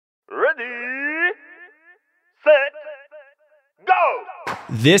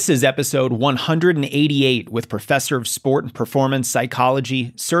This is episode 188 with Professor of Sport and Performance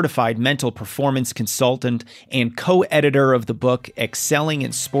Psychology, certified mental performance consultant, and co-editor of the book Excelling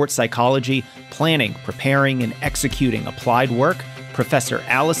in Sports Psychology, Planning, Preparing, and Executing Applied Work, Professor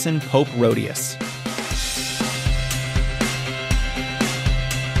Alison Pope-Rhodius.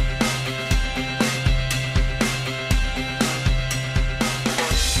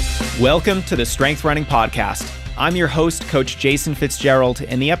 Welcome to the Strength Running Podcast. I'm your host, Coach Jason Fitzgerald,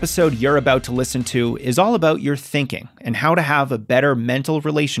 and the episode you're about to listen to is all about your thinking and how to have a better mental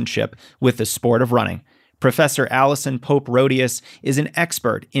relationship with the sport of running. Professor Alison Pope-Rhodius is an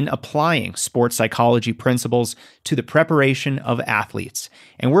expert in applying sports psychology principles to the preparation of athletes,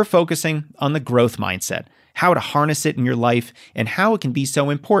 and we're focusing on the growth mindset, how to harness it in your life, and how it can be so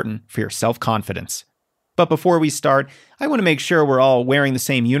important for your self-confidence. But before we start, I want to make sure we're all wearing the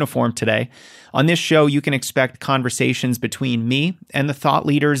same uniform today. On this show, you can expect conversations between me and the thought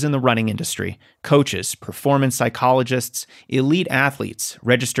leaders in the running industry, coaches, performance psychologists, elite athletes,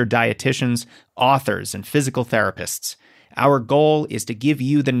 registered dietitians, authors, and physical therapists. Our goal is to give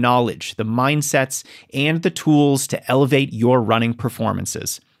you the knowledge, the mindsets, and the tools to elevate your running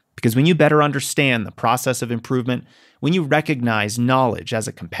performances. Because when you better understand the process of improvement, when you recognize knowledge as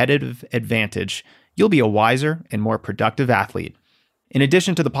a competitive advantage, you'll be a wiser and more productive athlete. In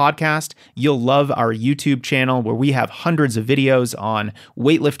addition to the podcast, you'll love our YouTube channel where we have hundreds of videos on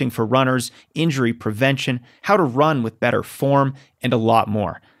weightlifting for runners, injury prevention, how to run with better form, and a lot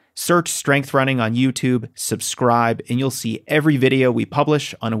more. Search Strength Running on YouTube, subscribe, and you'll see every video we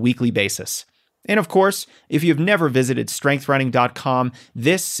publish on a weekly basis. And of course, if you've never visited strengthrunning.com,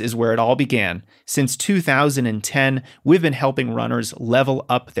 this is where it all began. Since 2010, we've been helping runners level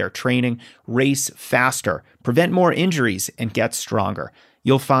up their training, race faster, prevent more injuries, and get stronger.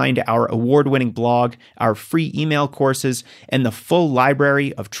 You'll find our award-winning blog, our free email courses, and the full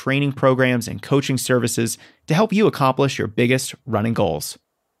library of training programs and coaching services to help you accomplish your biggest running goals.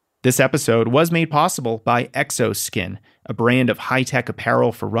 This episode was made possible by Exoskin, a brand of high-tech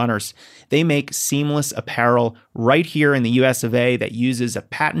apparel for runners. They make seamless apparel right here in the US of A that uses a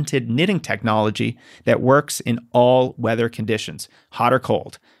patented knitting technology that works in all weather conditions, hot or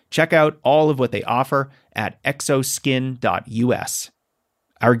cold. Check out all of what they offer at exoskin.us.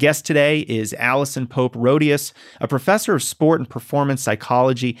 Our guest today is Alison Pope-Rhodius, a professor of sport and performance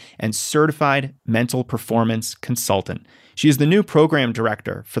psychology and certified mental performance consultant. She is the new program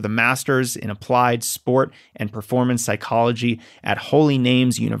director for the Masters in Applied Sport and Performance Psychology at Holy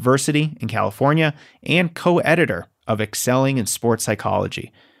Names University in California and co-editor of Excelling in Sports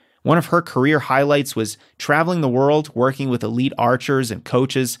Psychology. One of her career highlights was traveling the world working with elite archers and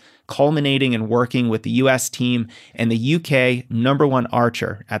coaches, culminating in working with the U.S. team and the UK #1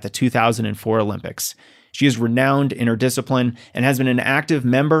 archer at the 2004 Olympics. She is renowned in her discipline and has been an active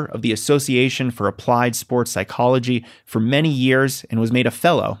member of the Association for Applied Sports Psychology for many years and was made a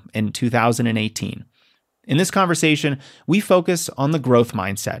fellow in 2018. In this conversation, we focus on the growth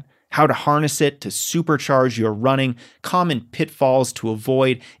mindset, how to harness it to supercharge your running, common pitfalls to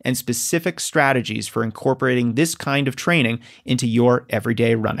avoid, and specific strategies for incorporating this kind of training into your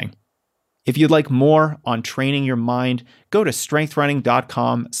everyday running. If you'd like more on training your mind, go to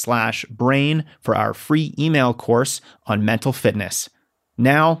strengthrunning.com/brain for our free email course on mental fitness.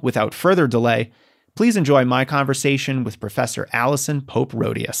 Now, without further delay, please enjoy my conversation with Professor Alison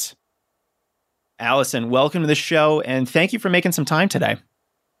Pope-Rhodius. Alison, welcome to the show, and thank you for making some time today.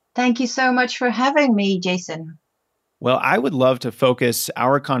 Thank you so much for having me, Jason. Well, I would love to focus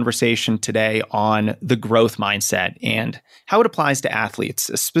our conversation today on the growth mindset and how it applies to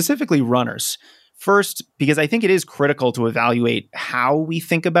athletes, specifically runners. First, because I think it is critical to evaluate how we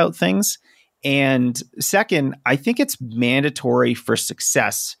think about things. And second, I think it's mandatory for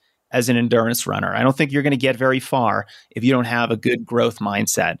success as an endurance runner. I don't think you're going to get very far if you don't have a good growth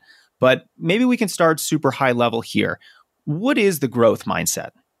mindset. But maybe we can start super high level here. What is the growth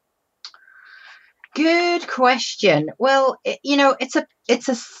mindset? Good question. Well, it's a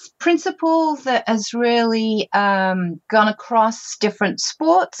principle that has really gone across different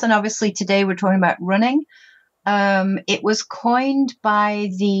sports, and obviously today we're talking about running. It was coined by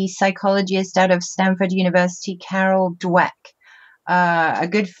the psychologist out of Stanford University, Carol Dweck, a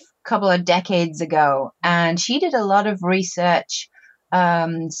good couple of decades ago, and she did a lot of research,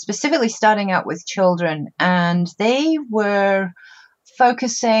 specifically starting out with children, and they were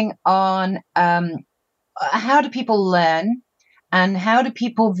focusing on how do people learn and how do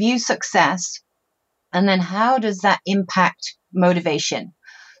people view success, and then how does that impact motivation.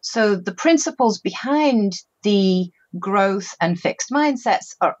 So the principles behind the growth and fixed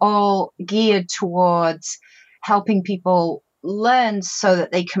mindsets are all geared towards helping people learn so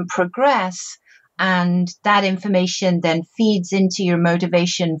that they can progress. And that information then feeds into your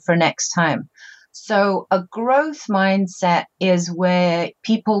motivation for next time. So a growth mindset is where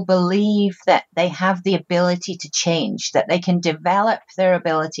people believe that they have the ability to change, that they can develop their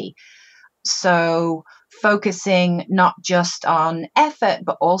ability. So focusing not just on effort,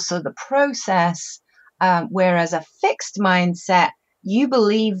 but also the process. Whereas a fixed mindset, you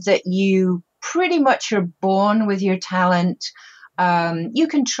believe that you pretty much are born with your talent. You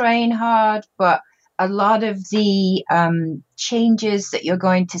can train hard, but a lot of the changes that you're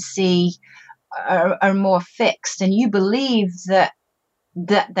going to see are more fixed, and you believe that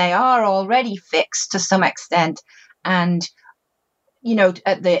they are already fixed to some extent. And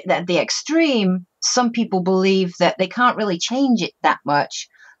at the extreme, some people believe that they can't really change it that much.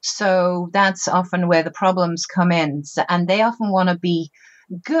 So that's often where the problems come in. So, and they often want to be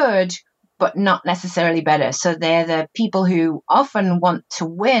good, but not necessarily better. So they're the people who often want to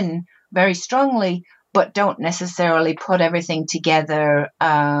win very strongly, but don't necessarily put everything together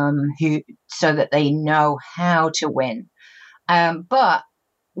so that they know how to win. But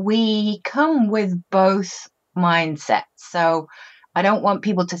we come with both mindsets. So I don't want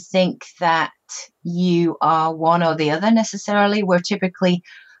people to think that you are one or the other necessarily. We're typically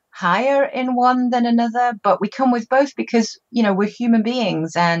higher in one than another, but we come with both because, we're human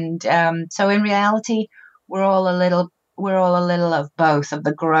beings. And so in reality, we're all a little of both, of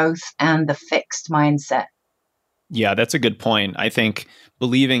the growth and the fixed mindset. Yeah, that's a good point. I think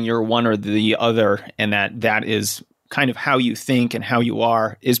believing you're one or the other and that is kind of how you think and how you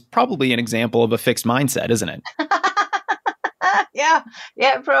are is probably an example of a fixed mindset, isn't it? Yeah,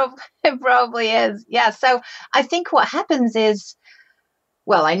 it probably is. Yeah. So I think what happens is,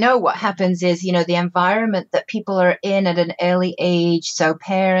 I know what happens is, the environment that people are in at an early age. So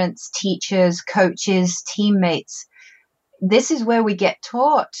parents, teachers, coaches, teammates, this is where we get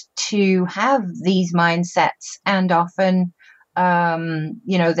taught to have these mindsets. And often,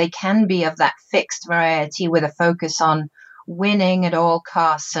 they can be of that fixed variety with a focus on winning at all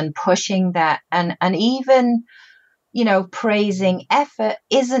costs and pushing that. And even, praising effort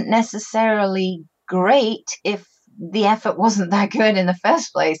isn't necessarily great if the effort wasn't that good in the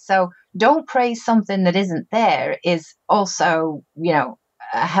first place. So don't praise something that isn't there is also,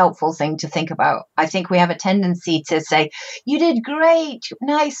 a helpful thing to think about. I think we have a tendency to say, you did great,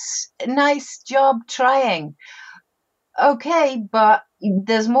 nice job trying. Okay, but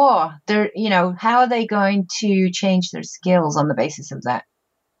there's more. How are they going to change their skills on the basis of that?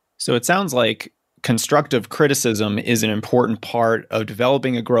 So it sounds like constructive criticism is an important part of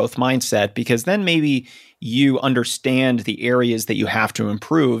developing a growth mindset, because then maybe you understand the areas that you have to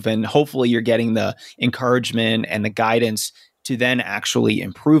improve, and hopefully you're getting the encouragement and the guidance to then actually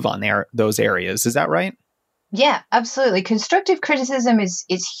improve on those areas. Is that right? Yeah, absolutely. Constructive criticism is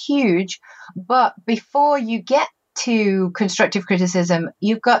huge, but before you get to constructive criticism,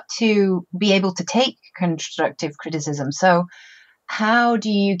 you've got to be able to take constructive criticism. So how do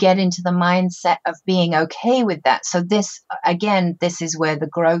you get into the mindset of being okay with that? So this is where the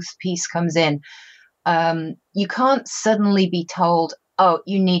growth piece comes in. You can't suddenly be told, oh,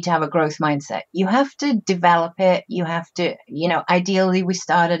 you need to have a growth mindset. You have to develop it. You have to, ideally we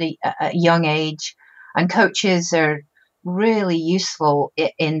start at a young age, and coaches are really useful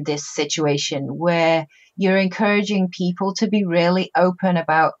in this situation where you're encouraging people to be really open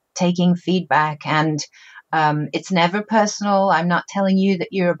about taking feedback. And it's never personal. I'm not telling you that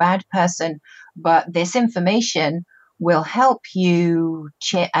you're a bad person, but this information will help you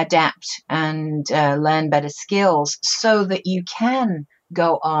adapt and learn better skills so that you can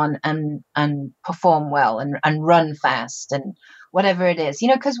go on and perform well and run fast and whatever it is,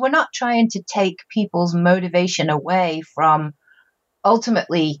 because we're not trying to take people's motivation away from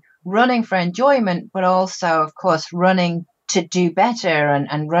ultimately running for enjoyment, but also, of course, running to do better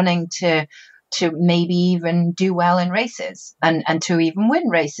and running to maybe even do well in races and to even win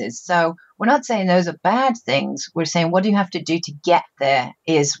races. So we're not saying those are bad things. We're saying what do you have to do to get there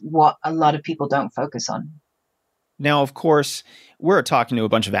is what a lot of people don't focus on. Now, of course, we're talking to a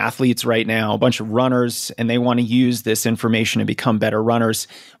bunch of athletes right now, a bunch of runners, and they want to use this information to become better runners.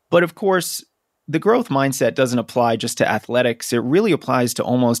 But of course, the growth mindset doesn't apply just to athletics. It really applies to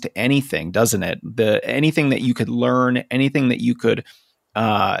almost anything, doesn't it? Anything that you could learn, anything that you could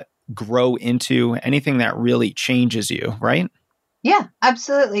grow into, anything that really changes you, right? Yeah,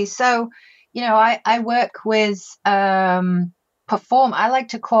 absolutely. So, I work with I like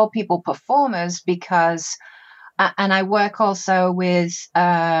to call people performers because And I work also with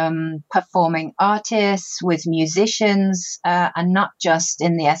performing artists, with musicians, and not just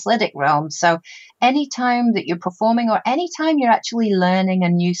in the athletic realm. So anytime that you're performing or anytime you're actually learning a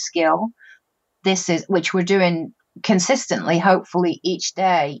new skill, this is which we're doing consistently, hopefully each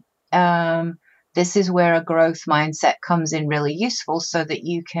day. This is where a growth mindset comes in really useful, so that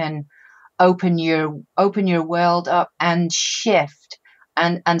you can open your world up and shift.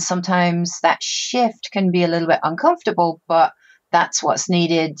 And sometimes that shift can be a little bit uncomfortable, but that's what's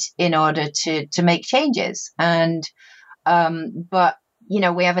needed in order to make changes. And but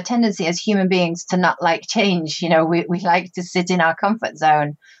we have a tendency as human beings to not like change. We like to sit in our comfort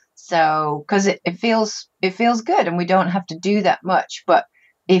zone. So because it feels good and we don't have to do that much. But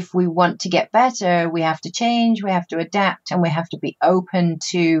if we want to get better, we have to change, we have to adapt, and we have to be open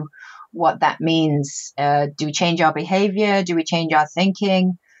to what that means. Do we change our behavior? Do we change our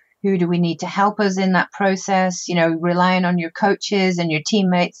thinking? Who do we need to help us in that process? Relying on your coaches and your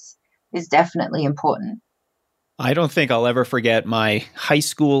teammates is definitely important. I don't think I'll ever forget my high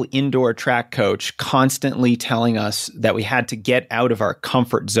school indoor track coach constantly telling us that we had to get out of our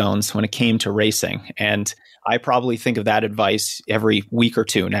comfort zones when it came to racing. And I probably think of that advice every week or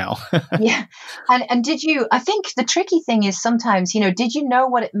two now. Yeah. And I think the tricky thing is sometimes, did you know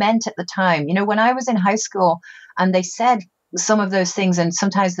what it meant at the time? When I was in high school and they said some of those things, and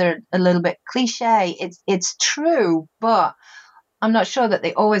sometimes they're a little bit cliche, it's true, but I'm not sure that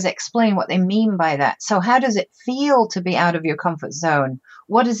they always explain what they mean by that. So how does it feel to be out of your comfort zone?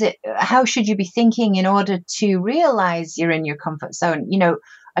 What is it? How should you be thinking in order to realize you're in your comfort zone?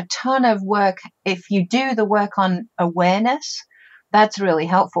 A ton of work. If you do the work on awareness, that's really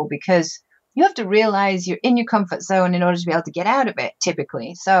helpful, because you have to realize you're in your comfort zone in order to be able to get out of it,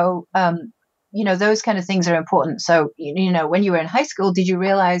 typically. So, those kind of things are important. So, when you were in high school, did you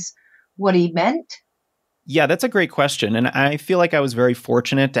realize what he meant? Yeah, that's a great question. And I feel like I was very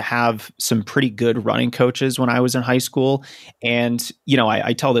fortunate to have some pretty good running coaches when I was in high school. And,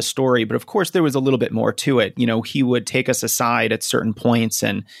 I tell this story, but of course there was a little bit more to it. He would take us aside at certain points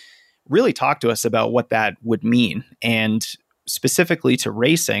and really talk to us about what that would mean. And specifically to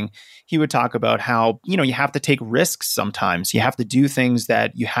racing, he would talk about how, you have to take risks sometimes. You have to do things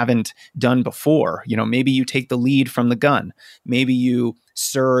that you haven't done before. Maybe you take the lead from the gun. Maybe you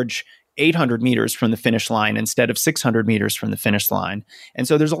surge 800 meters from the finish line instead of 600 meters from the finish line. And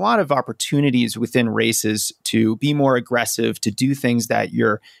so there's a lot of opportunities within races to be more aggressive, to do things that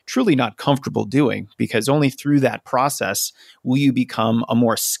you're truly not comfortable doing, because only through that process will you become a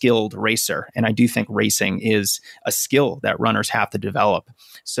more skilled racer. And I do think racing is a skill that runners have to develop.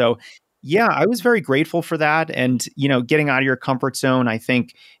 So yeah, I was very grateful for that. And, getting out of your comfort zone, I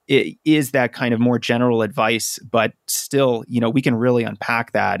think it is that kind of more general advice, but still, we can really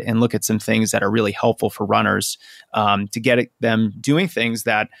unpack that and look at some things that are really helpful for runners to get them doing things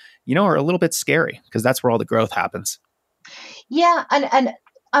that, are a little bit scary, because that's where all the growth happens. Yeah. And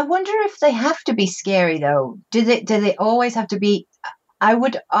I wonder if they have to be scary, though. Do they always have to be? I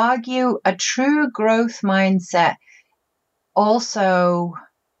would argue a true growth mindset also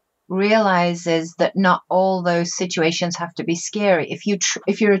realizes that not all those situations have to be scary. If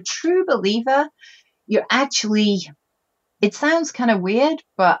you're a true believer, you're actually, it sounds kind of weird,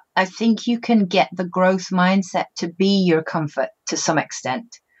 but I think you can get the growth mindset to be your comfort to some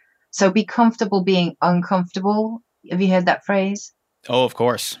extent. So be comfortable being uncomfortable. Have you heard that phrase? Oh, of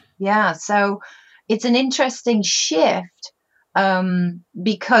course. Yeah. So it's an interesting shift.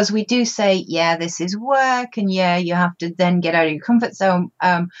 Because we do say, yeah, this is work, and yeah, you have to then get out of your comfort zone.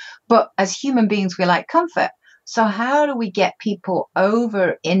 But as human beings, we like comfort. So how do we get people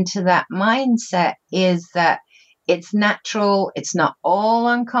over into that mindset is that it's natural. It's not all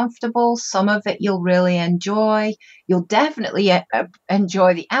uncomfortable. Some of it you'll really enjoy. You'll definitely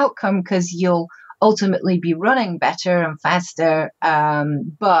enjoy the outcome, because you'll ultimately be running better and faster,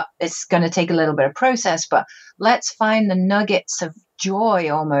 but it's going to take a little bit of process. But let's find the nuggets of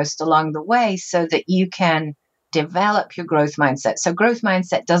joy almost along the way, so that you can develop your growth mindset. So growth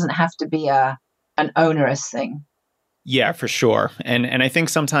mindset doesn't have to be an onerous thing. Yeah, for sure. And I think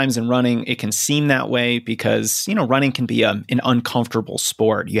sometimes in running, it can seem that way because, running can be an uncomfortable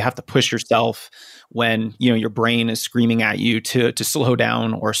sport. You have to push yourself when, your brain is screaming at you to slow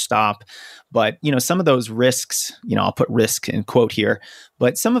down or stop. But, some of those risks, I'll put risk in quote here,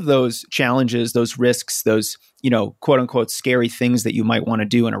 but some of those challenges, those risks, those, quote unquote, scary things that you might want to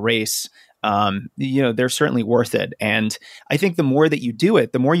do in a race, they're certainly worth it. And I think the more that you do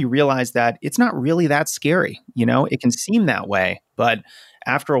it, the more you realize that it's not really that scary. It can seem that way, but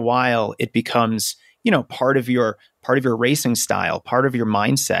after a while it becomes, part of your racing style, part of your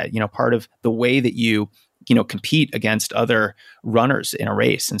mindset, part of the way that you compete against other runners in a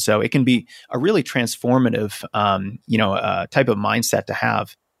race. And so it can be a really transformative, type of mindset to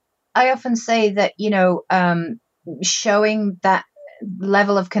have. I often say that, showing that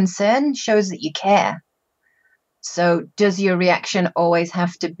level of concern shows that you care. So does your reaction always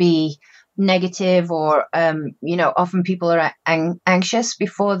have to be negative or, often people are anxious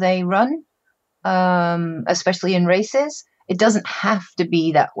before they run, especially in races. It doesn't have to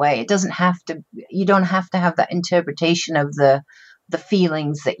be that way. You don't have to have that interpretation of the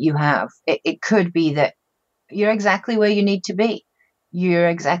feelings that you have. It could be that you're exactly where you need to be. You're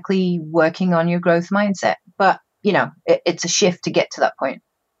exactly working on your growth mindset. But, it's a shift to get to that point.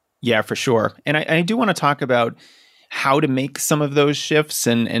 Yeah, for sure. And I do want to talk about how to make some of those shifts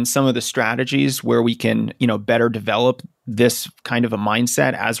and some of the strategies where we can, better develop this kind of a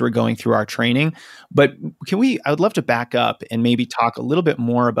mindset as we're going through our training. But I would love to back up and maybe talk a little bit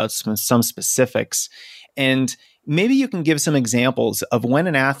more about some specifics. And maybe you can give some examples of when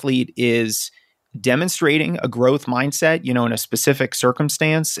an athlete is demonstrating a growth mindset, in a specific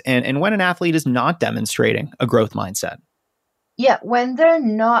circumstance, and when an athlete is not demonstrating a growth mindset. Yeah, when they're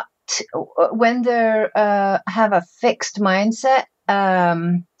not, when they're have a fixed mindset,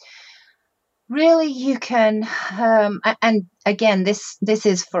 really you can, and again, this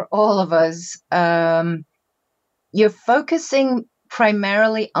is for all of us. You're focusing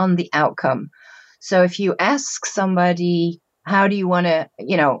primarily on the outcome. So if you ask somebody, how do you want to,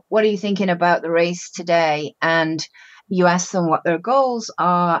 what are you thinking about the race today? And you ask them what their goals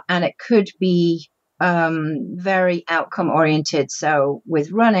are, and it could be very outcome oriented. So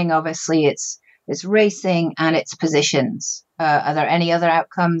with running, obviously it's racing and it's positions. Are there any other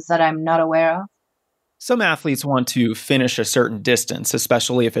outcomes that I'm not aware of? Some athletes want to finish a certain distance,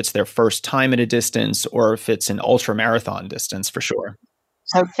 especially if it's their first time at a distance or if it's an ultra marathon distance, for sure.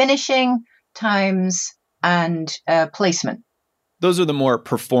 So finishing, times, and placement. Those are the more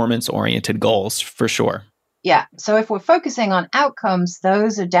performance oriented goals, for sure. Yeah. So if we're focusing on outcomes,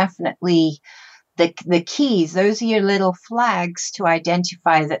 those are definitely the keys. Those are your little flags to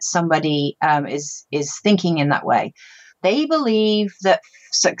identify that somebody is thinking in that way. They believe that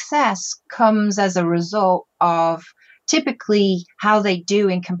success comes as a result of typically how they do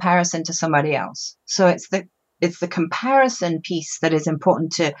in comparison to somebody else. So it's the comparison piece that is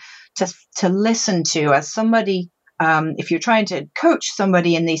important to listen to as somebody. If you're trying to coach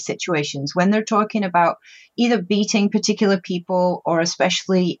somebody in these situations, when they're talking about either beating particular people or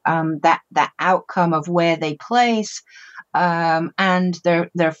especially that outcome of where they place, and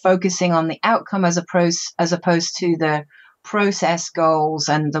they're focusing on the outcome as opposed to the process goals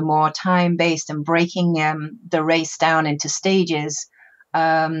and the more time-based and breaking the race down into stages,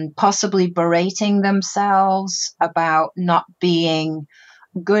 possibly berating themselves about not being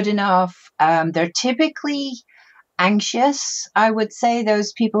good enough. They're typically anxious, I would say,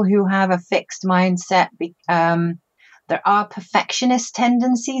 those people who have a fixed mindset. There are perfectionist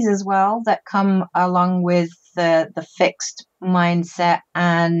tendencies as well that come along with the fixed mindset.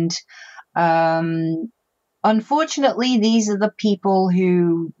 And unfortunately, these are the people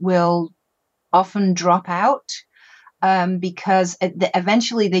who will often drop out because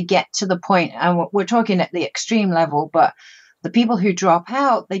eventually they get to the point, and we're talking at the extreme level, but the people who drop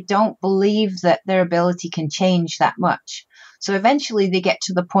out, they don't believe that their ability can change that much. So eventually they get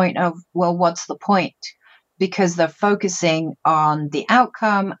to the point of, well, what's the point? Because they're focusing on the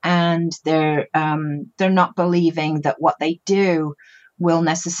outcome and they're not believing that what they do will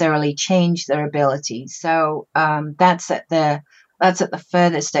necessarily change their ability. So that's at the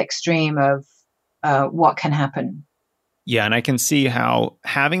furthest extreme of what can happen. Yeah, and I can see how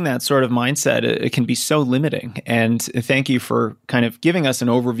having that sort of mindset, it can be so limiting. And thank you for kind of giving us an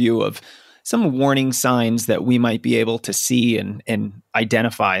overview of some warning signs that we might be able to see and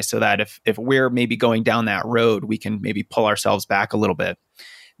identify so that if we're maybe going down that road, we can maybe pull ourselves back a little bit.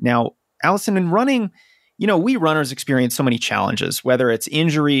 Now, Alison, in running, we runners experience so many challenges, whether it's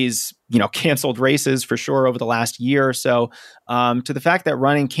injuries, canceled races for sure over the last year or so, to the fact that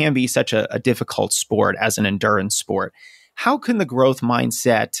running can be such a difficult sport as an endurance sport. How can the growth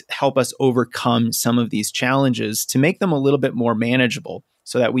mindset help us overcome some of these challenges to make them a little bit more manageable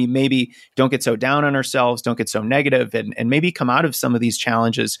so that we maybe don't get so down on ourselves, don't get so negative, and maybe come out of some of these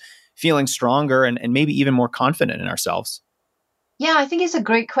challenges feeling stronger and maybe even more confident in ourselves? Yeah, I think it's a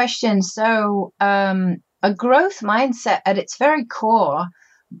great question. So a growth mindset at its very core,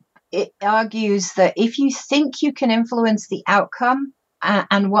 it argues that if you think you can influence the outcome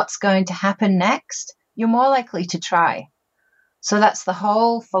and what's going to happen next, you're more likely to try. So that's the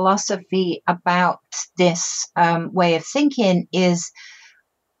whole philosophy about this way of thinking is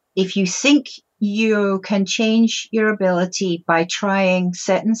if you think you can change your ability by trying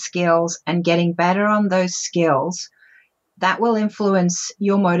certain skills and getting better on those skills. That will influence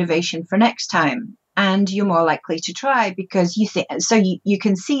your motivation for next time. And you're more likely to try because you think, so you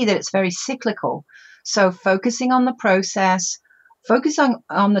can see that it's very cyclical. So focusing on the process, focus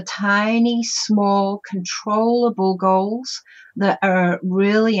on the tiny, small, controllable goals that are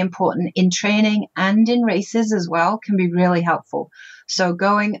really important in training and in races as well can be really helpful. So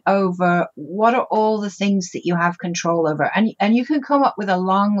going over what are all the things that you have control over, and you can come up with a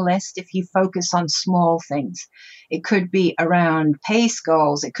long list if you focus on small things. It could be around pace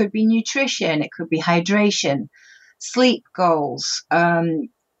goals. It could be nutrition. It could be hydration, sleep goals.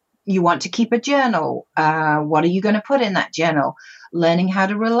 You want to keep a journal. What are you going to put in that journal? Learning how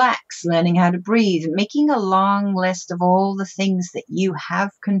to relax, learning how to breathe, making a long list of all the things that you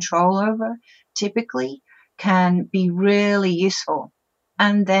have control over typically can be really useful.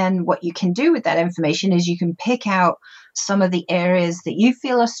 And then what you can do with that information is you can pick out some of the areas that you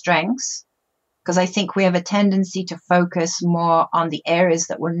feel are strengths, because I think we have a tendency to focus more on the areas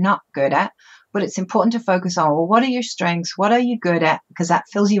that we're not good at. But it's important to focus on, well, what are your strengths? What are you good at? Because that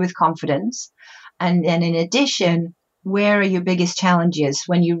fills you with confidence. And then in addition, where are your biggest challenges?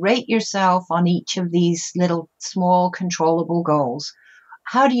 When you rate yourself on each of these little small controllable goals,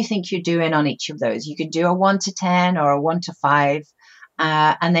 how do you think you're doing on each of those? You could do a 1 to 10 or a 1 to 5,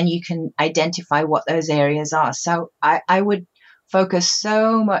 and then you can identify what those areas are. So I would focus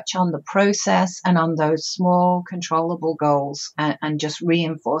so much on the process and on those small controllable goals and just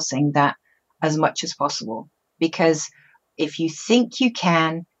reinforcing that as much as possible. Because if you think you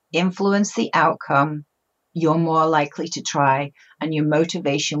can influence the outcome, you're more likely to try, and your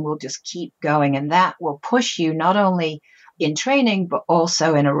motivation will just keep going. And that will push you not only in training, but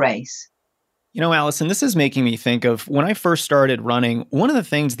also in a race. You know, Alison, this is making me think of when I first started running. One of the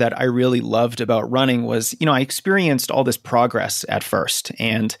things that I really loved about running was, I experienced all this progress at first.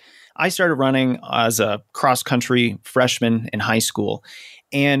 And I started running as a cross-country freshman in high school.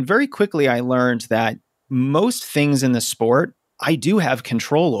 And very quickly, I learned that most things in the sport, I do have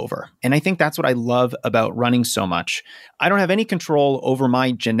control over. And I think that's what I love about running so much. I don't have any control over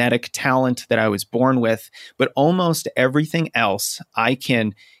my genetic talent that I was born with, but almost everything else, I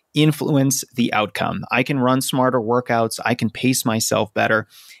can influence the outcome. I can run smarter workouts. I can pace myself better.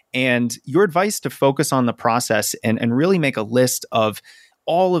 And your advice to focus on the process and really make a list of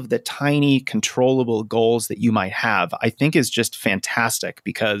all of the tiny controllable goals that you might have, I think is just fantastic,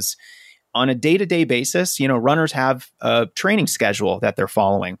 because on a day-to-day basis, runners have a training schedule that they're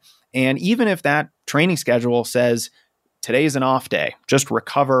following. And even if that training schedule says today is an off day, just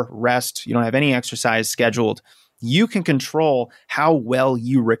recover, rest, you don't have any exercise scheduled, you can control how well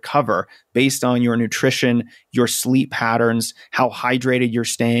you recover based on your nutrition, your sleep patterns, how hydrated you're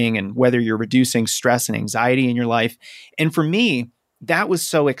staying, and whether you're reducing stress and anxiety in your life. And for me, that was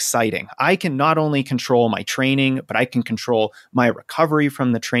so exciting. I can not only control my training, but I can control my recovery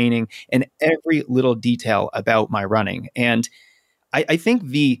from the training and every little detail about my running. And I think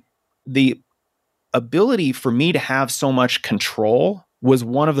the ability for me to have so much control was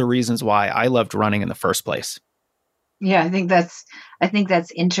one of the reasons why I loved running in the first place. Yeah, I think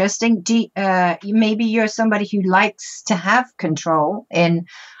that's interesting. Maybe you're somebody who likes to have control in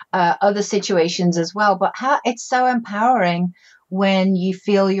other situations as well, but it's so empowering when you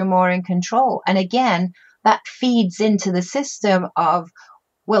feel you're more in control. And again, that feeds into the system of,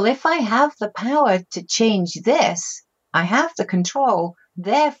 well, if I have the power to change this, I have the control,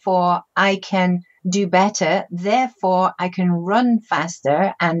 therefore I can do better, therefore I can run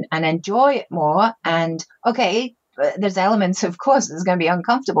faster and enjoy it more. And okay, there's elements, of course, it's going to be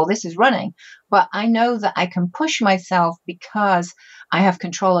uncomfortable. This is running, but I know that I can push myself because I have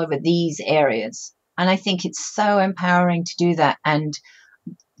control over these areas. And I think it's so empowering to do that. And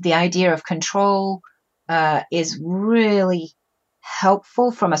the idea of control is really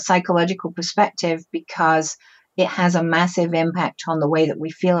helpful from a psychological perspective, because it has a massive impact on the way that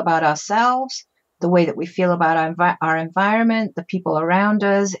we feel about ourselves, the way that we feel about our environment, the people around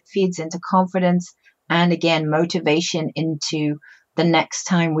us. It feeds into confidence and, again, motivation into the next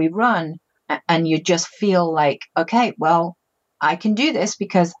time we run. And you just feel like, okay, well, I can do this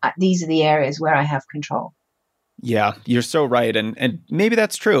because these are the areas where I have control. Yeah, you're so right. And maybe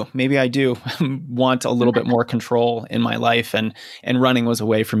that's true. Maybe I do want a little bit more control in my life, and running was a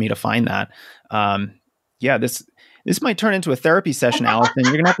way for me to find that. Yeah, this might turn into a therapy session, Alison.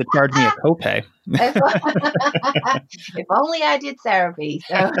 You're going to have to charge me a copay. If only I did therapy.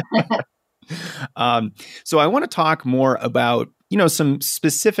 So I want to talk more about, some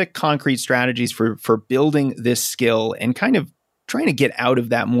specific concrete strategies for building this skill and kind of trying to get out of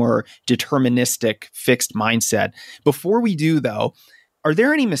that more deterministic fixed mindset. Before we do, though, are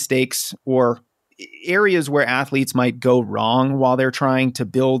there any mistakes or areas where athletes might go wrong while they're trying to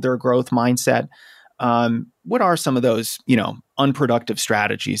build their growth mindset? What are some of those, unproductive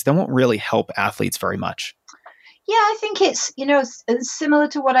strategies that won't really help athletes very much? Yeah, I think it's similar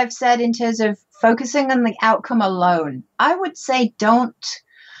to what I've said in terms of focusing on the outcome alone. I would say don't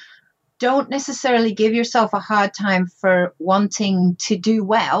necessarily give yourself a hard time for wanting to do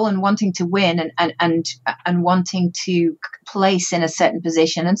well and wanting to win and wanting to place in a certain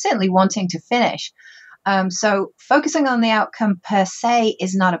position and certainly wanting to finish. So focusing on the outcome per se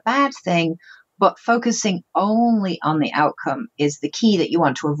is not a bad thing, but focusing only on the outcome is the key that you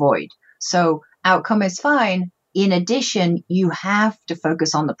want to avoid. So outcome is fine. In addition, you have to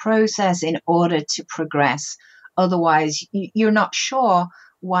focus on the process in order to progress. Otherwise, you're not sure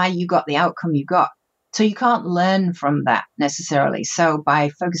why you got the outcome you got. So you can't learn from that necessarily. So by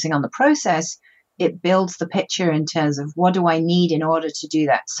focusing on the process, it builds the picture in terms of what do I need in order to do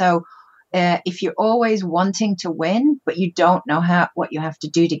that. So if you're always wanting to win, but you don't know what you have to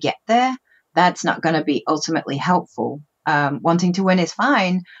do to get there, that's not going to be ultimately helpful. Wanting to win is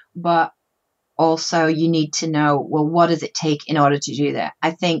fine, but also you need to know, well, what does it take in order to do that?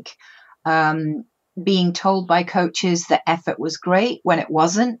 I think being told by coaches that effort was great when it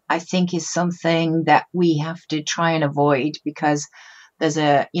wasn't, I think is something that we have to try and avoid, because there's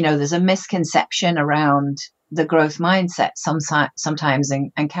a misconception around the growth mindset sometimes,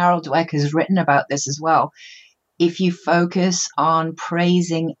 and Carol Dweck has written about this as well. If you focus on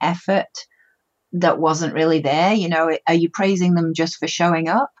praising effort that wasn't really there, are you praising them just for showing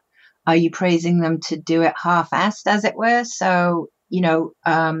up? Are you praising them to do it half-assed, as it were? So,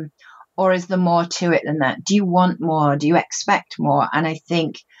 or is there more to it than that? Do you want more? Do you expect more? And I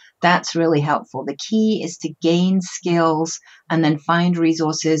think that's really helpful. The key is to gain skills and then find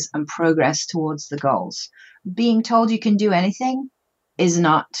resources and progress towards the goals. Being told you can do anything is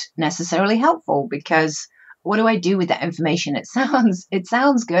not necessarily helpful, because what do I do with that information? It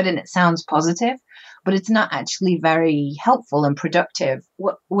sounds good and it sounds positive, but it's not actually very helpful and productive.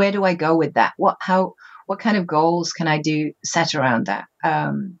 Where do I go with that? What kind of goals can I set around that?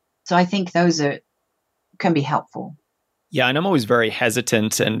 So I think those can be helpful. Yeah, and I'm always very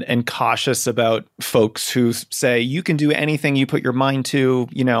hesitant and cautious about folks who say you can do anything you put your mind to,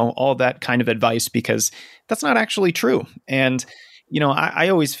 all that kind of advice, because that's not actually true. And I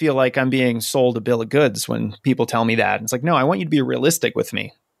always feel like I'm being sold a bill of goods when people tell me that. It's like, no, I want you to be realistic with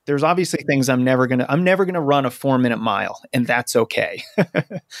me. There's obviously things I'm never going to run a 4-minute mile, and that's okay.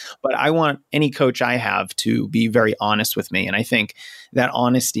 But I want any coach I have to be very honest with me. And I think that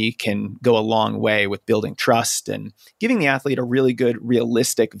honesty can go a long way with building trust and giving the athlete a really good,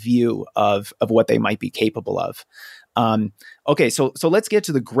 realistic view of what they might be capable of. Okay, so let's get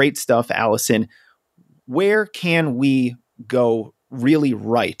to the great stuff, Alison. Where can we go really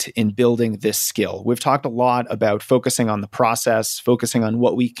right in building this skill? We've talked a lot about focusing on the process, focusing on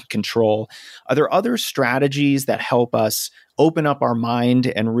what we can control. Are there other strategies that help us open up our mind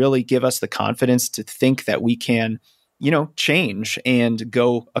and really give us the confidence to think that we can, change and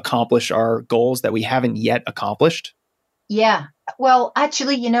go accomplish our goals that we haven't yet accomplished? Yeah. Well,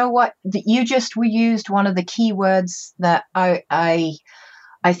 actually, you know what? You just used one of the key words that I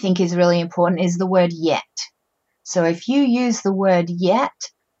think is really important, is the word yet. So if you use the word yet,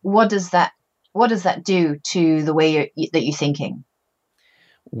 what does that do to the way that you're thinking?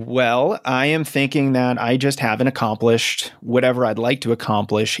 Well, I am thinking that I just haven't accomplished whatever I'd like to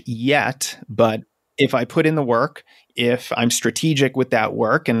accomplish yet. But if I put in the work, if I'm strategic with that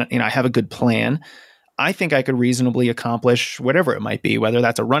work and I have a good plan, I think I could reasonably accomplish whatever it might be, whether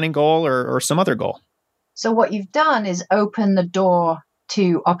that's a running goal or some other goal. So what you've done is open the door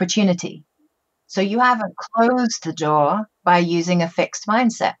to opportunity. So you haven't closed the door by using a fixed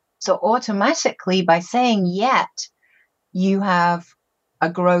mindset. So automatically, by saying yet, you have a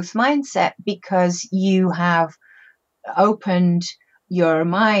growth mindset, because you have opened your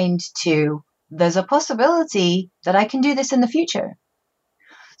mind to, there's a possibility that I can do this in the future.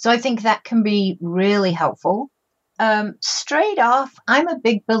 So I think that can be really helpful. Straight off, I'm a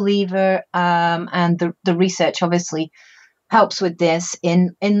big believer, and the research obviously helps with this,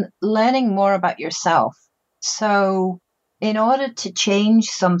 in learning more about yourself. So in order to change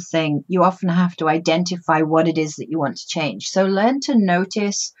something, you often have to identify what it is that you want to change. So learn to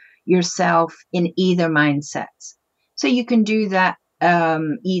notice yourself in either mindsets. So you can do that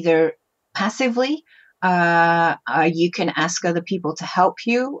either passively. You can ask other people to help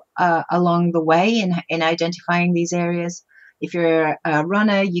you along the way in identifying these areas. If you're a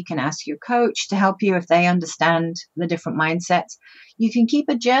runner, you can ask your coach to help you if they understand the different mindsets. You can keep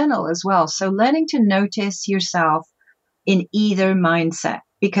a journal as well. So learning to notice yourself in either mindset,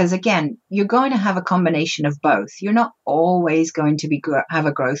 because again, you're going to have a combination of both. You're not always going to have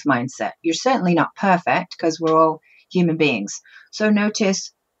a growth mindset. You're certainly not perfect because we're all human beings. So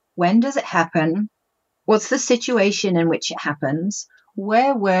notice, when does it happen? What's the situation in which it happens?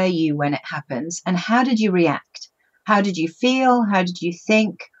 Where were you when it happens? And how did you react? How did you feel? How did you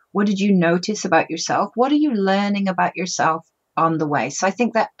think? What did you notice about yourself? What are you learning about yourself on the way? So I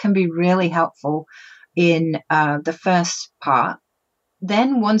think that can be really helpful in the first part.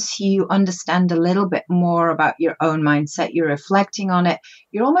 Then once you understand a little bit more about your own mindset, you're reflecting on it,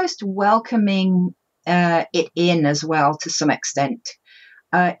 you're almost welcoming it in as well to some extent.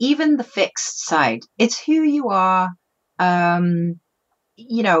 Even the fixed side, it's who you are.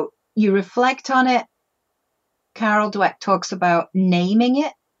 You reflect on it. Carol Dweck talks about naming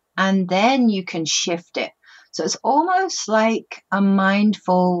it, and then you can shift it. So it's almost like a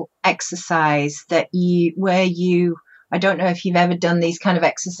mindful exercise I don't know if you've ever done these kind of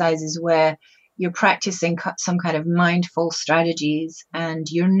exercises where you're practicing some kind of mindful strategies and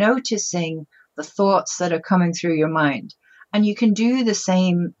you're noticing the thoughts that are coming through your mind. And you can do the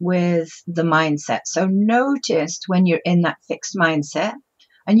same with the mindset. So notice when you're in that fixed mindset,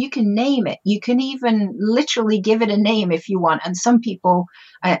 and you can name it. You can even literally give it a name if you want. And some people,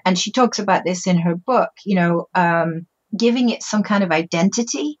 and she talks about this in her book, giving it some kind of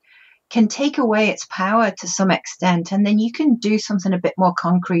identity can take away its power to some extent. And then you can do something a bit more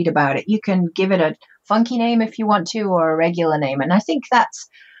concrete about it. You can give it a funky name if you want to, or a regular name. And I think that's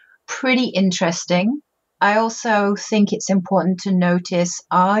pretty interesting. I also think it's important to notice,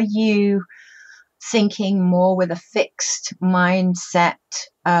 are you thinking more with a fixed mindset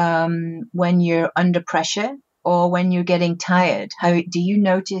when you're under pressure or when you're getting tired? How do you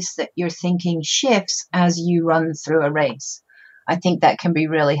notice that your thinking shifts as you run through a race? I think that can be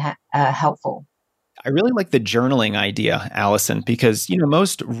really helpful. I really like the journaling idea, Alison, because,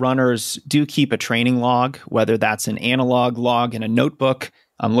 most runners do keep a training log, whether that's an analog log in a notebook.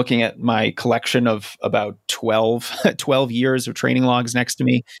 I'm looking at my collection of about 12 years of training logs next to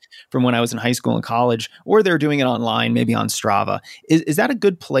me from when I was in high school and college, or they're doing it online, maybe on Strava. Is that a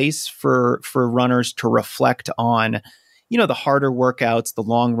good place for runners to reflect on, the harder workouts, the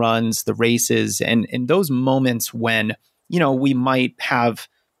long runs, the races, and those moments when, we might have,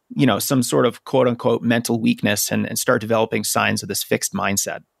 some sort of quote unquote mental weakness and start developing signs of this fixed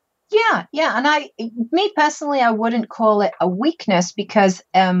mindset? Yeah. And me personally, I wouldn't call it a weakness because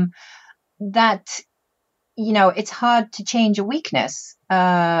it's hard to change a weakness.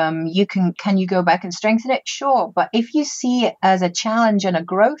 Can you go back and strengthen it? Sure. But if you see it as a challenge and a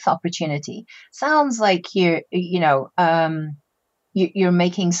growth opportunity, sounds like you're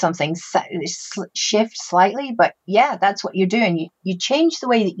making something shift slightly. But yeah, that's what you're doing. You change the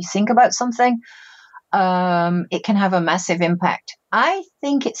way that you think about something. It can have a massive impact. I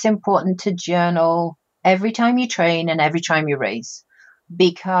think it's important to journal every time you train and every time you race,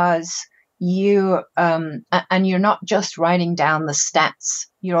 because you're not just writing down the stats.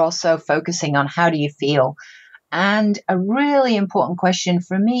 You're also focusing on how do you feel. And a really important question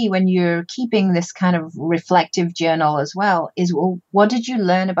for me when you're keeping this kind of reflective journal as well is, well, what did you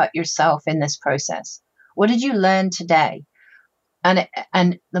learn about yourself in this process? What did you learn today?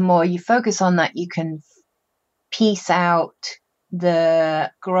 And the more you focus on that, you can piece out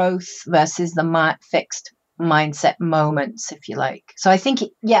the growth versus the fixed mindset moments, if you like. So I think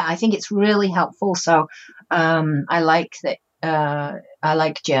it's really helpful. So I like that. I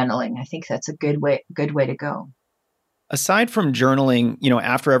like journaling. I think that's a good way to go. Aside from journaling,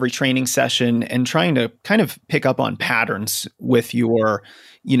 after every training session and trying to kind of pick up on patterns with your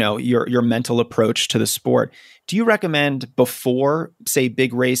mental approach to the sport, do you recommend before, say,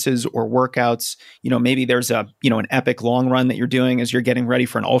 big races or workouts, maybe there's an epic long run that you're doing as you're getting ready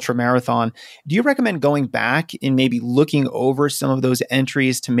for an ultra marathon? Do you recommend going back and maybe looking over some of those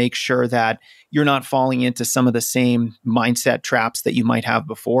entries to make sure that you're not falling into some of the same mindset traps that you might have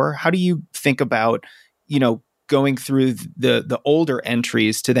before? How do you think about, going through the older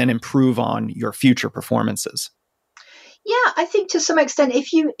entries to then improve on your future performances? Yeah, I think to some extent,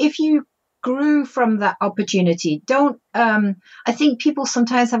 if you grew from that opportunity, I think people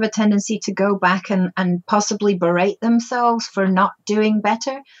sometimes have a tendency to go back and possibly berate themselves for not doing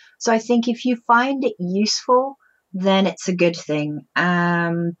better. So I think if you find it useful, then it's a good thing.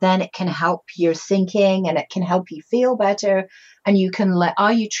 Then it can help your thinking and it can help you feel better. And you can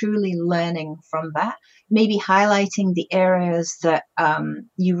are you truly learning from that? Maybe highlighting the areas that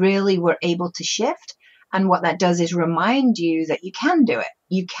you really were able to shift, And what that does is remind you that you can do it.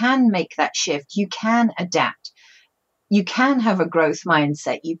 You can make that shift. You can adapt. You can have a growth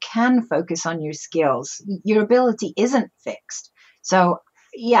mindset. You can focus on your skills. Your ability isn't fixed. So,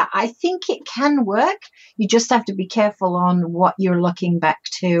 yeah, I think it can work. You just have to be careful on what you're looking back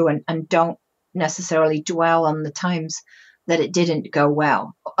to, and don't necessarily dwell on the times that it didn't go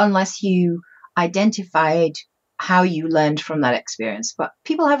well, unless you identified how you learned from that experience. But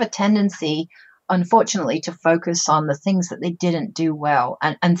people have a tendency, unfortunately, to focus on the things that they didn't do well,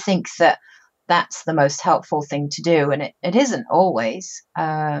 and think that that's the most helpful thing to do. And it isn't always. So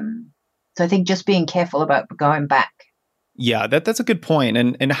I think just being careful about going back. Yeah, that's a good point.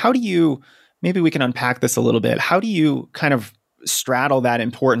 And how do you, maybe we can unpack this a little bit. How do you kind of straddle that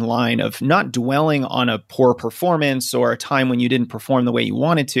important line of not dwelling on a poor performance or a time when you didn't perform the way you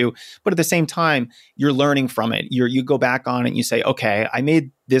wanted to, but at the same time, you're learning from it. You go back on it and you say, okay, I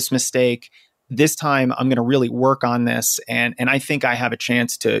made this mistake. This time I'm going to really work on this. And I think I have a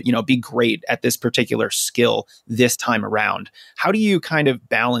chance to, be great at this particular skill this time around. How do you kind of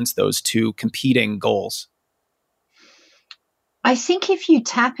balance those two competing goals? I think if you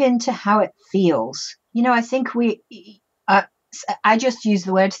tap into how it feels, I think I just use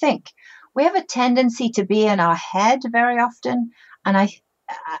the word think. We have a tendency to be in our head very often. And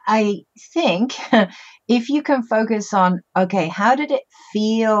I think if you can focus on, okay, how did it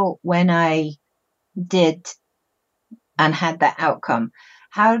feel when I did and had that outcome?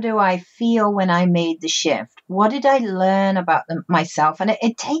 How do I feel when I made the shift? What did I learn about myself? And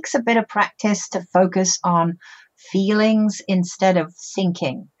it takes a bit of practice to focus on feelings instead of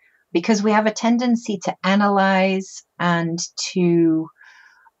thinking, because we have a tendency to analyze and to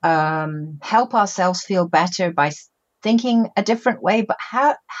help ourselves feel better by thinking a different way. But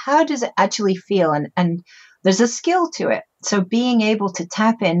how does it actually feel? And there's a skill to it. So being able to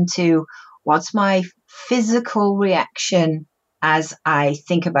tap into what's my physical reaction as I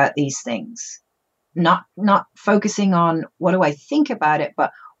think about these things, not focusing on what do I think about it,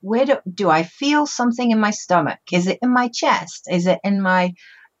 but where do I feel something in my stomach? Is it in my chest? Is it in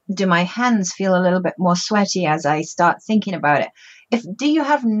do my hands feel a little bit more sweaty as I start thinking about it? Do you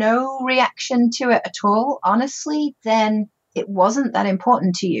have no reaction to it at all, honestly, then it wasn't that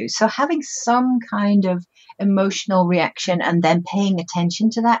important to you. So having some kind of emotional reaction and then paying attention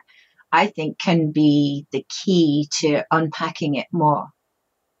to that, I think, can be the key to unpacking it more.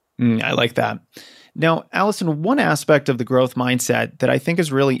 I like that. Now, Alison, one aspect of the growth mindset that I think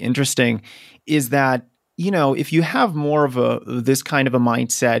is really interesting is that, if you have more of this kind of a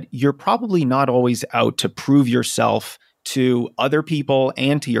mindset, you're probably not always out to prove yourself to other people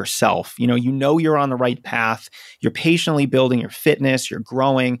and to yourself. You're on the right path. You're patiently building your fitness, you're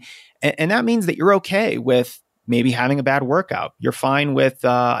growing. And that means that you're okay with maybe having a bad workout. You're fine with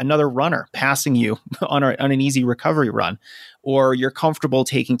another runner passing you on an easy recovery run, or you're comfortable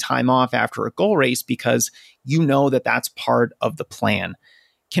taking time off after a goal race because you know that that's part of the plan.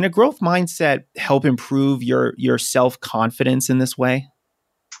 Can a growth mindset help improve your self-confidence in this way?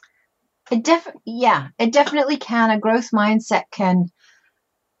 It definitely can. A growth mindset can.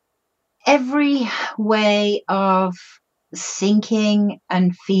 Every way of thinking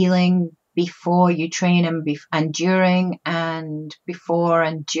and feeling before you train and during and before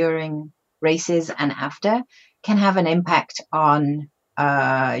and during races and after can have an impact on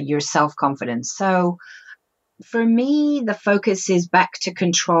your self-confidence. So for me, the focus is back to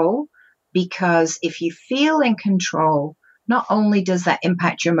control, because if you feel in control, not only does that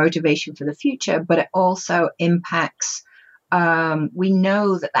impact your motivation for the future, but it also impacts, we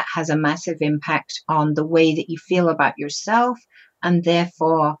know that has a massive impact on the way that you feel about yourself, and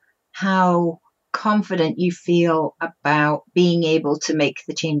therefore how confident you feel about being able to make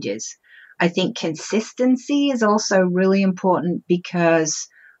the changes. I think consistency is also really important, because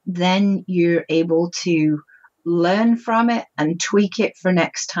then you're able to learn from it and tweak it for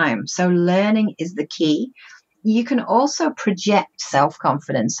next time. So learning is the key. You can also project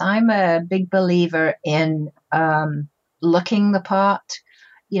self-confidence. I'm a big believer in looking the part,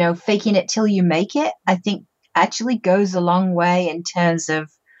 faking it till you make it. I think actually goes a long way in terms of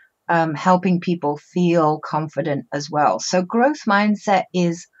helping people feel confident as well. So growth mindset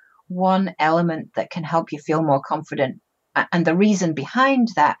is one element that can help you feel more confident. And the reason behind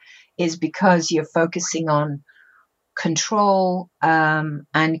that is because you're focusing on control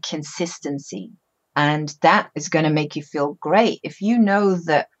and consistency. And that is going to make you feel great. If you know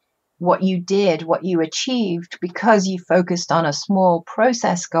that what you did, what you achieved, because you focused on a small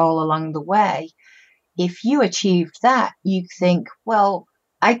process goal along the way, if you achieved that, you think, well,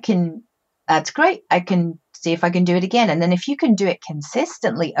 that's great. I can see if I can do it again. And then if you can do it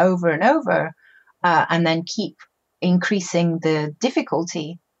consistently over and over, and then keep increasing the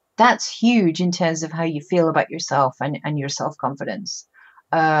difficulty, that's huge in terms of how you feel about yourself and your self-confidence.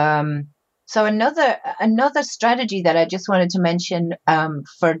 So another strategy that I just wanted to mention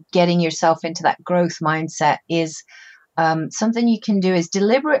for getting yourself into that growth mindset is something you can do is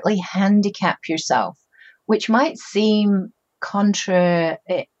deliberately handicap yourself, which might seem contrary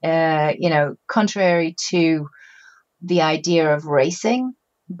to the idea of racing.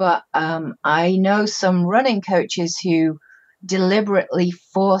 But I know some running coaches who deliberately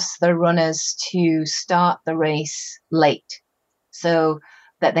force their runners to start the race late, so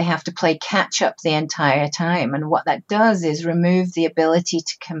that they have to play catch up the entire time. And what that does is remove the ability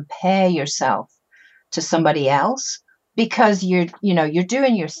to compare yourself to somebody else, because you're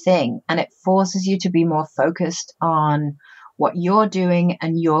doing your thing, and it forces you to be more focused on what you're doing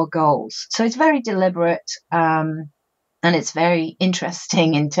and your goals. So it's very deliberate, and it's very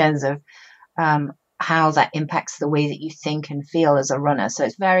interesting in terms of how that impacts the way that you think and feel as a runner. So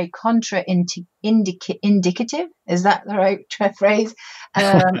it's very indicative. Is that the right phrase?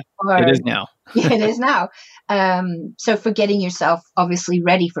 It is now. Yeah, it is now. So for getting yourself obviously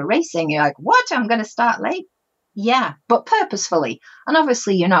ready for racing, you're like, what? I'm going to start late? Yeah, but purposefully. And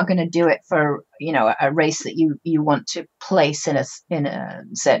obviously you're not going to do it for, a race that you want to place in a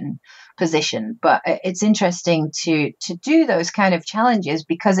certain position. But it's interesting to do those kind of challenges,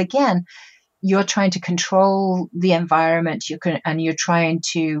 because again, you're trying to control the environment, and you're trying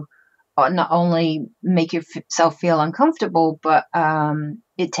to not only make yourself feel uncomfortable, but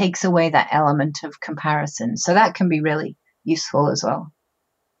it takes away that element of comparison. So that can be really useful as well.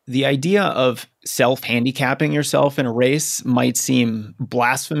 The idea of self-handicapping yourself in a race might seem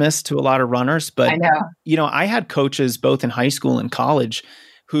blasphemous to a lot of runners, but I know. I had coaches both in high school and college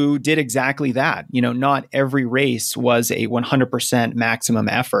who did exactly that. Not every race was a 100% maximum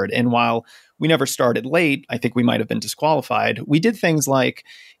effort. And while we never started late, I think we might have been disqualified. We did things like,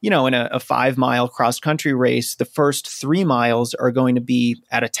 in a 5-mile cross-country race, the first 3 miles are going to be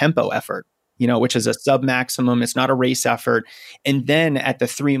at a tempo effort, which is a sub-maximum. It's not a race effort. And then at the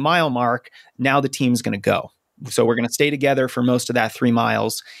 3-mile mark, now the team's going to go. So we're going to stay together for most of that 3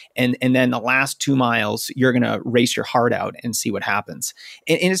 miles. And then the last 2 miles, you're going to race your heart out and see what happens.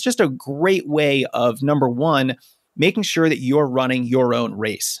 And it's just a great way of, number one, making sure that you're running your own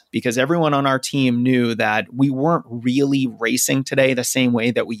race, because everyone on our team knew that we weren't really racing today the same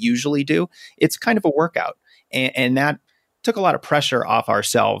way that we usually do. It's kind of a workout. And that took a lot of pressure off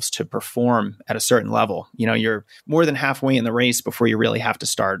ourselves to perform at a certain level. You're more than halfway in the race before you really have to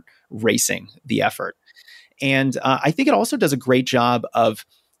start racing the effort. And I think it also does a great job of,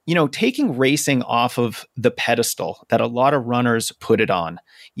 taking racing off of the pedestal that a lot of runners put it on.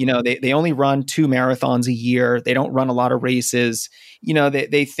 They only run 2 marathons a year. They don't run a lot of races.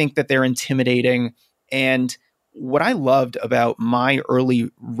 They think that they're intimidating. And what I loved about my early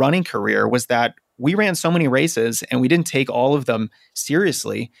running career was that we ran so many races and we didn't take all of them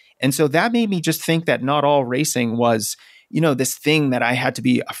seriously. And so that made me just think that not all racing was, this thing that I had to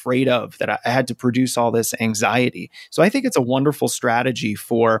be afraid of, that I had to produce all this anxiety. So I think it's a wonderful strategy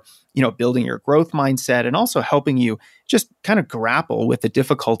for, building your growth mindset and also helping you just kind of grapple with the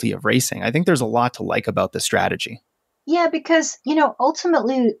difficulty of racing. I think there's a lot to like about this strategy. Yeah, because,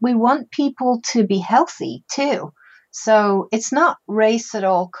 ultimately we want people to be healthy too. So it's not race at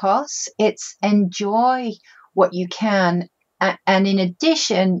all costs. It's enjoy what you can. And in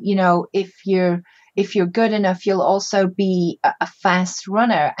addition, if you're good enough, you'll also be a fast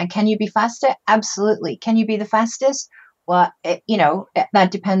runner. And can you be faster? Absolutely. Can you be the fastest? Well,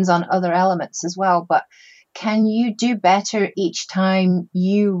 that depends on other elements as well. But can you do better each time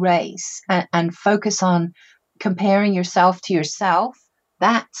you race and focus on comparing yourself to yourself?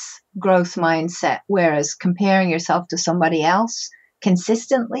 That's growth mindset. Whereas comparing yourself to somebody else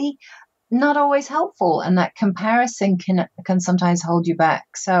consistently, not always helpful. And that comparison can sometimes hold you back.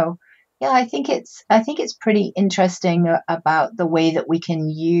 So yeah, I think it's pretty interesting about the way that we can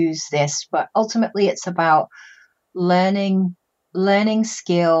use this, but ultimately it's about learning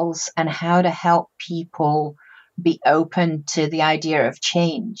skills and how to help people be open to the idea of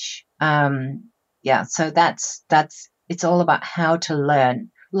change. So that's it's all about how to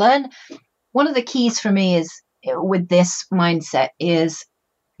learn. One of the keys for me is with this mindset is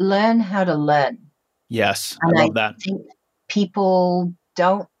learn how to learn. Yes, and I love that. Think people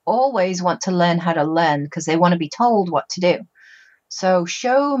don't always want to learn how to learn because they want to be told what to do. So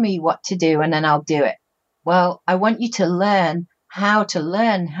show me what to do and then I'll do it. Well, I want you to learn how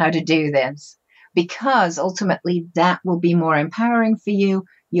to do this, because ultimately that will be more empowering for you.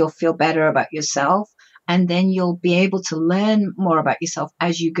 You'll feel better about yourself and then you'll be able to learn more about yourself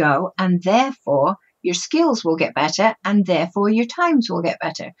as you go, and therefore your skills will get better, and therefore your times will get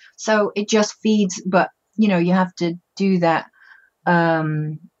better. So it just feeds, but you have to do that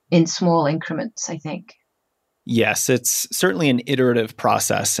in small increments, I think. Yes, it's certainly an iterative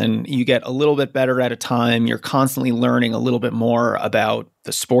process, and you get a little bit better at a time. You're constantly learning a little bit more about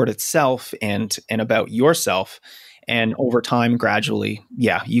the sport itself and about yourself. And over time, gradually,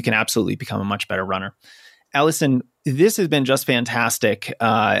 you can absolutely become a much better runner. Alison, this has been just fantastic.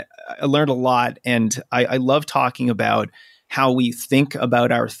 I learned a lot, and I love talking about how we think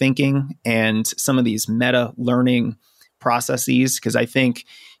about our thinking and some of these meta learning processes, because I think,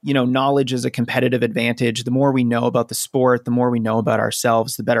 knowledge is a competitive advantage. The more we know about the sport, the more we know about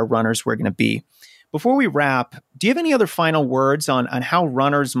ourselves, the better runners we're going to be. Before we wrap, do you have any other final words on how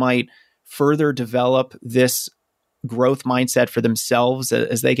runners might further develop this growth mindset for themselves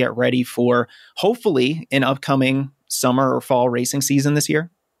as they get ready for, hopefully, an upcoming summer or fall racing season this year?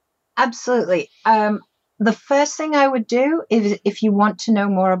 Absolutely. The first thing I would do, if you want to know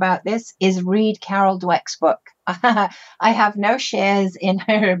more about this, is read Carol Dweck's book. I have no shares in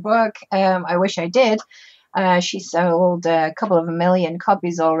her book. I wish I did. She sold a couple of million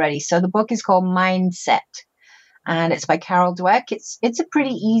copies already. So the book is called Mindset, and it's by Carol Dweck. It's a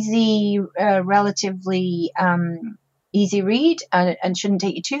pretty easy, relatively easy read, and shouldn't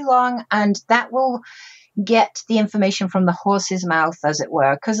take you too long. And that will get the information from the horse's mouth, as it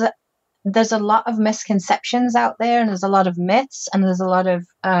were, because there's a lot of misconceptions out there, and there's a lot of myths, and there's a lot of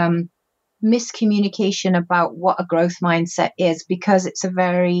miscommunication about what a growth mindset is, because it's a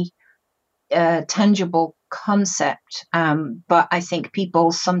very tangible concept. But I think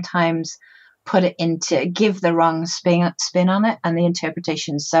people sometimes give the wrong spin on it and the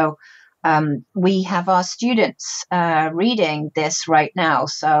interpretation. So we have our students reading this right now.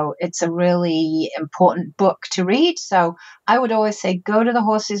 So it's a really important book to read. So I would always say, go to the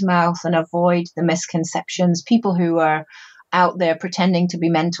horse's mouth and avoid the misconceptions. People who are out there pretending to be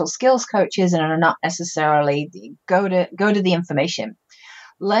mental skills coaches and are not necessarily, go to the information.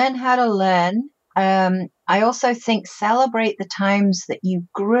 Learn how to learn. I also think celebrate the times that you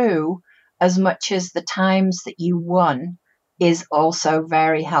grew as much as the times that you won is also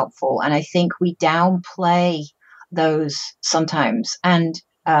very helpful. And I think we downplay those sometimes. And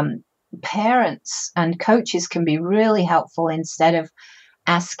parents and coaches can be really helpful. Instead of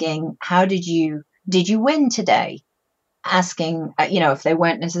asking, did you win today? Asking, if they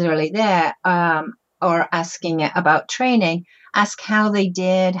weren't necessarily there, or asking about training, ask how they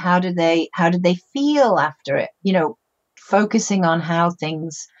did, how did they feel after it? Focusing on how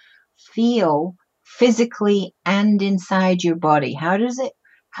things feel physically and inside your body. How does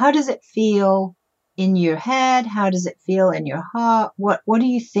it feel in your head? How does it feel in your heart? What do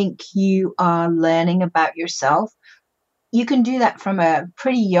you think you are learning about yourself? You can do that from a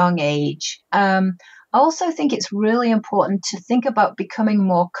pretty young age. I also think it's really important to think about becoming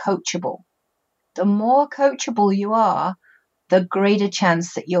more coachable. The more coachable you are, the greater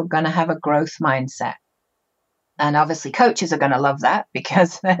chance that you're going to have a growth mindset. And obviously coaches are going to love that,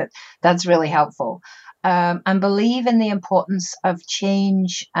 because that's really helpful. And believe in the importance of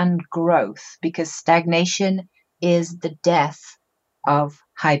change and growth, because stagnation is the death of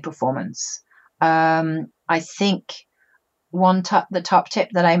high performance. I think the top tip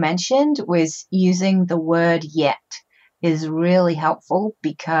that I mentioned was using the word yet is really helpful,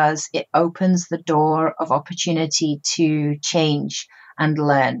 because it opens the door of opportunity to change and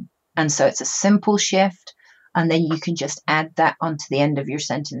learn. And so it's a simple shift, and then you can just add that onto the end of your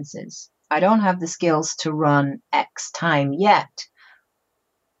sentences. I don't have the skills to run X time yet.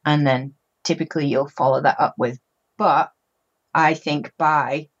 And then typically you'll follow that up with, but I think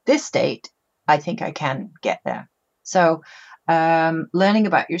by this date, I think I can get there. So learning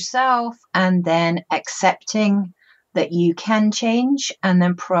about yourself, and then accepting that you can change, and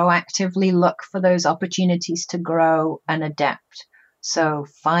then proactively look for those opportunities to grow and adapt. So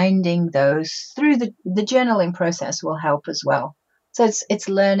finding those through the journaling process will help as well. So it's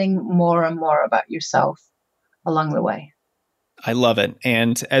learning more and more about yourself along the way. I love it.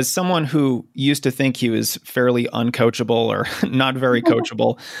 And as someone who used to think he was fairly uncoachable or not very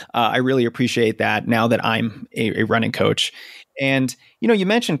coachable, I really appreciate that now that I'm a running coach. And, you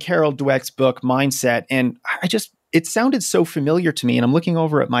mentioned Carol Dweck's book, Mindset, and it sounded so familiar to me. And I'm looking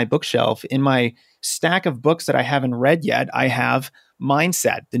over at my bookshelf. In my stack of books that I haven't read yet, I have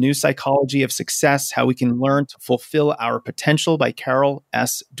Mindset, The New Psychology of Success, How We Can Learn to Fulfill Our Potential by Carol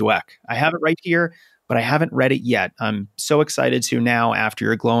S. Dweck. I have it right here, but I haven't read it yet. I'm so excited to now after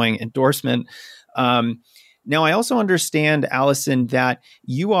your glowing endorsement. Now, I also understand, Alison, that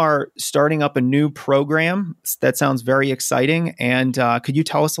you are starting up a new program. That sounds very exciting. And could you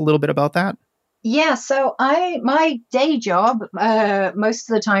tell us a little bit about that? Yeah, so my day job, most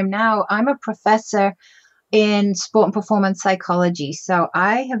of the time now, I'm a professor in sport and performance psychology. So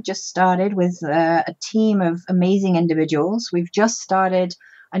I have just started with a team of amazing individuals. We've just started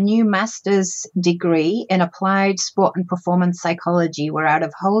a new master's degree in applied sport and performance psychology. We're out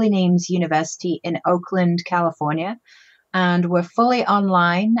of Holy Names University in Oakland, California, and we're fully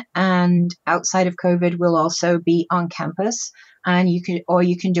online. And outside of COVID, we'll also be on campus, and you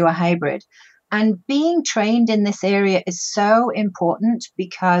can do a hybrid. And being trained in this area is so important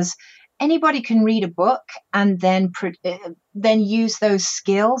because anybody can read a book and then use those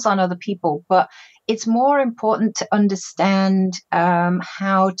skills on other people. But it's more important to understand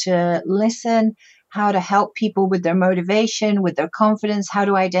how to listen, how to help people with their motivation, with their confidence, how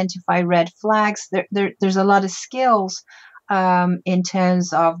to identify red flags. There's a lot of skills in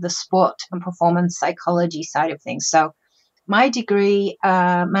terms of the sport and performance psychology side of things. So my degree,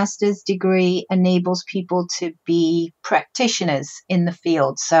 master's degree, enables people to be practitioners in the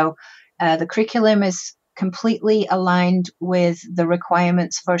field. So the curriculum is completely aligned with the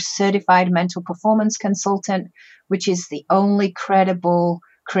requirements for certified mental performance consultant, which is the only credible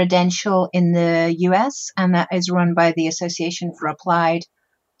credential in the US, and that is run by the Association for Applied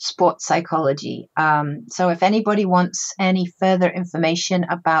Sports Psychology. So if anybody wants any further information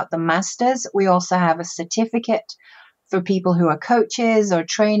about the masters, we also have a certificate for people who are coaches or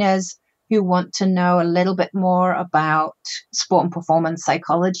trainers who want to know a little bit more about sport and performance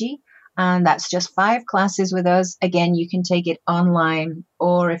psychology. And that's just 5 classes with us. Again, you can take it online,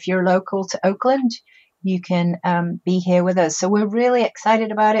 or if you're local to Oakland, you can be here with us. So we're really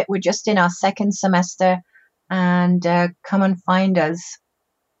excited about it. We're just in our 2nd semester, and come and find us.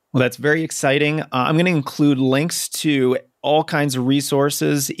 Well, that's very exciting. I'm going to include links to all kinds of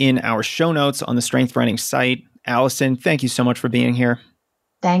resources in our show notes on the Strength Running site. Alison, thank you so much for being here.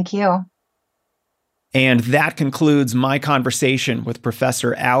 Thank you. And that concludes my conversation with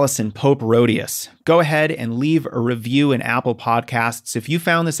Professor Alison Pope-Rhodius. Go ahead and leave a review in Apple Podcasts if you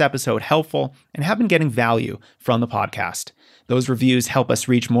found this episode helpful and have been getting value from the podcast. Those reviews help us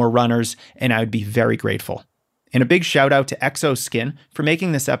reach more runners, and I would be very grateful. And a big shout out to Exoskin for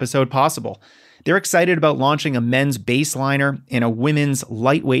making this episode possible. They're excited about launching a men's baseliner and a women's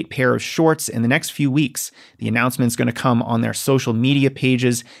lightweight pair of shorts in the next few weeks. The announcement's going to come on their social media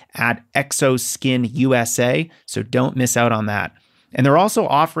pages at Exoskin USA, so don't miss out on that. And they're also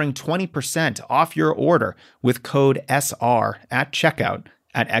offering 20% off your order with code SR at checkout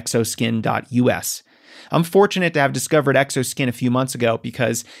at exoskin.us. I'm fortunate to have discovered Exoskin a few months ago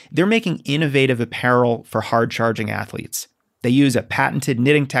because they're making innovative apparel for hard-charging athletes. They use a patented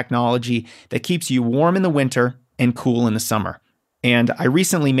knitting technology that keeps you warm in the winter and cool in the summer. And I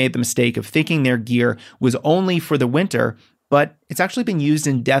recently made the mistake of thinking their gear was only for the winter, but it's actually been used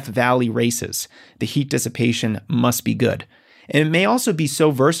in Death Valley races. The heat dissipation must be good. And it may also be so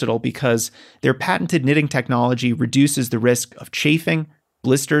versatile because their patented knitting technology reduces the risk of chafing,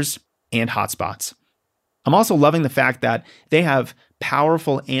 blisters, and hot spots. I'm also loving the fact that they have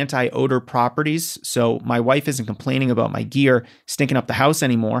powerful anti-odor properties, so my wife isn't complaining about my gear stinking up the house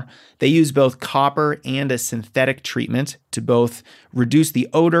anymore. They use both copper and a synthetic treatment to both reduce the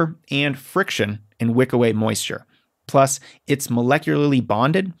odor and friction and wick away moisture. Plus, it's molecularly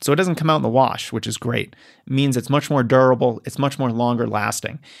bonded, so it doesn't come out in the wash, which is great. It means it's much more durable, it's much more longer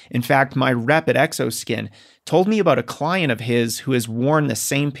lasting. In fact, my rep at Exoskin told me about a client of his who has worn the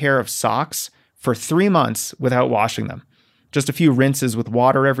same pair of socks for 3 months without washing them. Just a few rinses with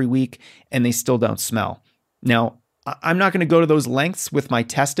water every week, and they still don't smell. Now, I'm not going to go to those lengths with my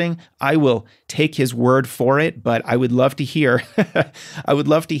testing. I will take his word for it, but I would love to hear I would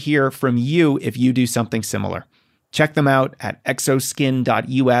love to hear from you if you do something similar. Check them out at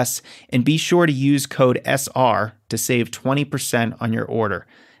exoskin.us and be sure to use code SR to save 20% on your order.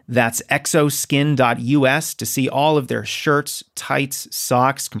 That's exoskin.us to see all of their shirts, tights,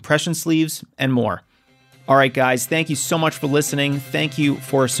 socks, compression sleeves, and more. All right, guys, thank you so much for listening. Thank you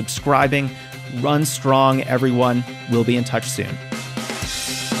for subscribing. Run strong, everyone. We'll be in touch soon.